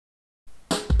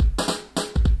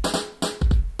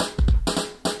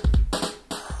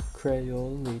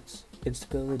Creole elites,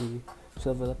 instability,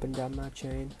 silver up and down my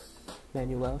chain.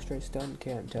 Manuel straight stunned,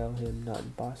 can't tell him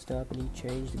nothing, bossed up and he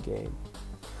changed the game.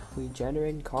 We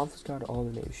generated conflicts, got all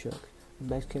the names shook. The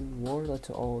Mexican War led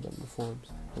to all them reforms.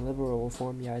 The liberal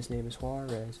reform, yeah, his name is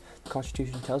Juarez. The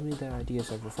Constitution tells me the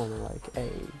ideas of reform are like A.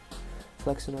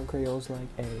 Flexing on Creoles like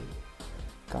A.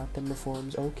 Got them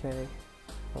reforms, okay.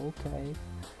 Okay.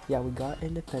 Yeah, we got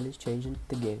independence, changing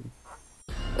the game.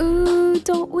 Ooh,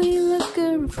 don't we look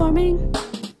good reforming?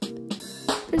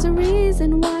 There's a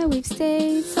reason why we've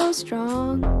stayed so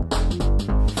strong.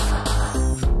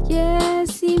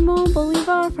 Yes, Simon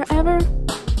Bolivar forever.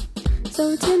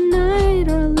 So tonight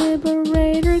our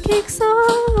liberator kicks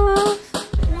off.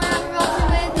 When we're rolling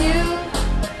with you,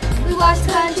 we watch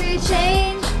the country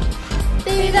change.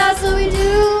 Baby, that's what we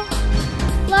do.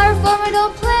 La Reforma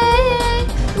don't play.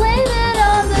 Blame it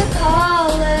on the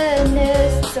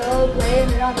colonists. So blame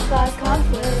it on the class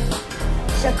conflict.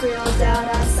 Shut Creoles down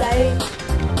on sight.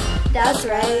 That's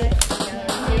right.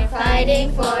 We're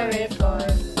fighting for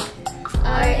reform.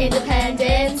 Our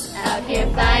independence, out here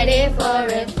fighting for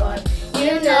reform.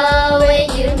 You know it,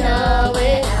 you know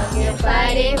it, out here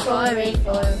fighting for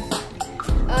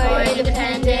reform. Our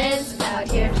independence, out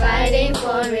here fighting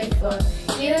for reform.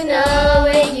 You know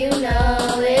it, you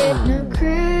know it. The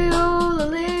Creole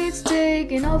elites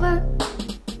taking over,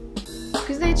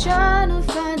 'cause they tryna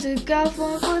find a God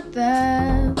for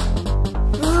them.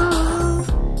 Ooh,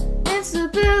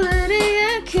 instability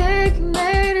and cake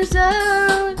made us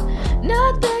out.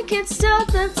 Nothing can stop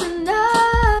them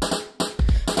tonight.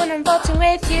 When I'm voting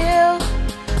with you,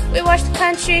 we watch the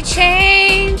country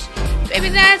change. Baby,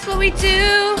 that's what we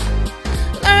do.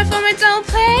 Learn from it, don't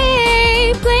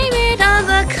play. Blame it on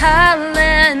the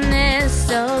colonists.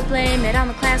 So blame it on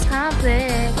the class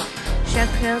conflict. Shut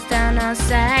Creoles down on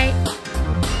sight.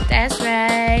 That's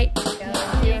right.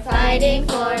 We're fighting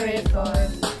for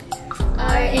reform.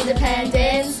 Our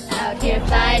independence, out here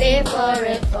fighting for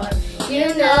reform.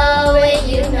 You know it,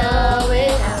 you know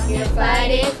it, out here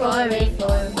fighting for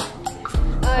reform.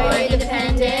 Our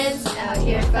independence, out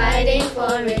here fighting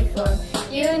for reform.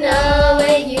 You know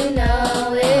it, you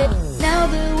know it. Now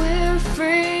that we're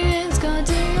free, it's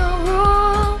continue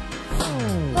rule.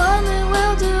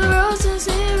 Manuel de Rosas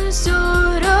here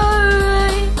restored our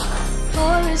right.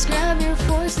 Horace, grab your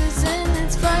forces and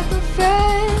let's fight the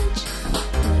French.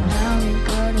 But now we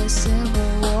got a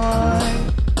civil war.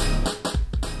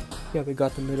 Yeah, we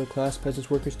got the middle class, peasants,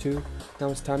 workers too. Now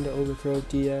it's time to overthrow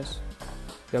Diaz.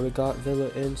 Yeah, we got Villa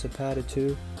in Zapata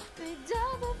too.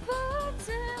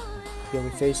 Yeah, we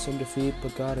faced some defeat,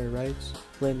 but got our rights.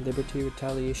 Win, liberty,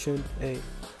 retaliation, hey.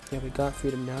 Yeah, we got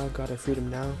freedom now, got our freedom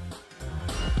now.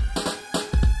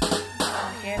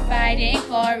 We're fighting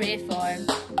for reform,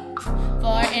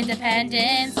 for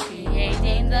independence,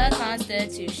 creating the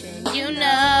Constitution. You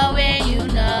know it, you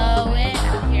know it.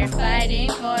 Out here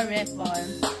fighting for reform,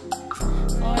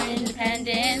 for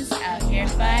independence. Out here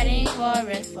fighting for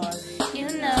reform. You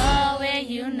know it,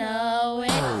 you know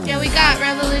it. Yeah, we got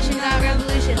revolution, got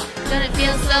revolution. Doesn't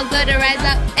feel so good to rise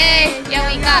up, eh? Yeah,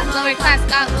 we got lower class,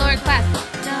 no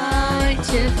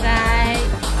to fight.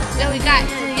 Yeah, we got,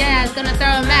 yeah, it's gonna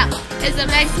throw them out. It's a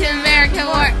Mexican-American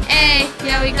war, eh?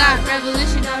 Yeah, we got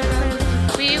revolution,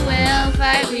 we will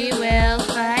fight, we will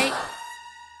fight.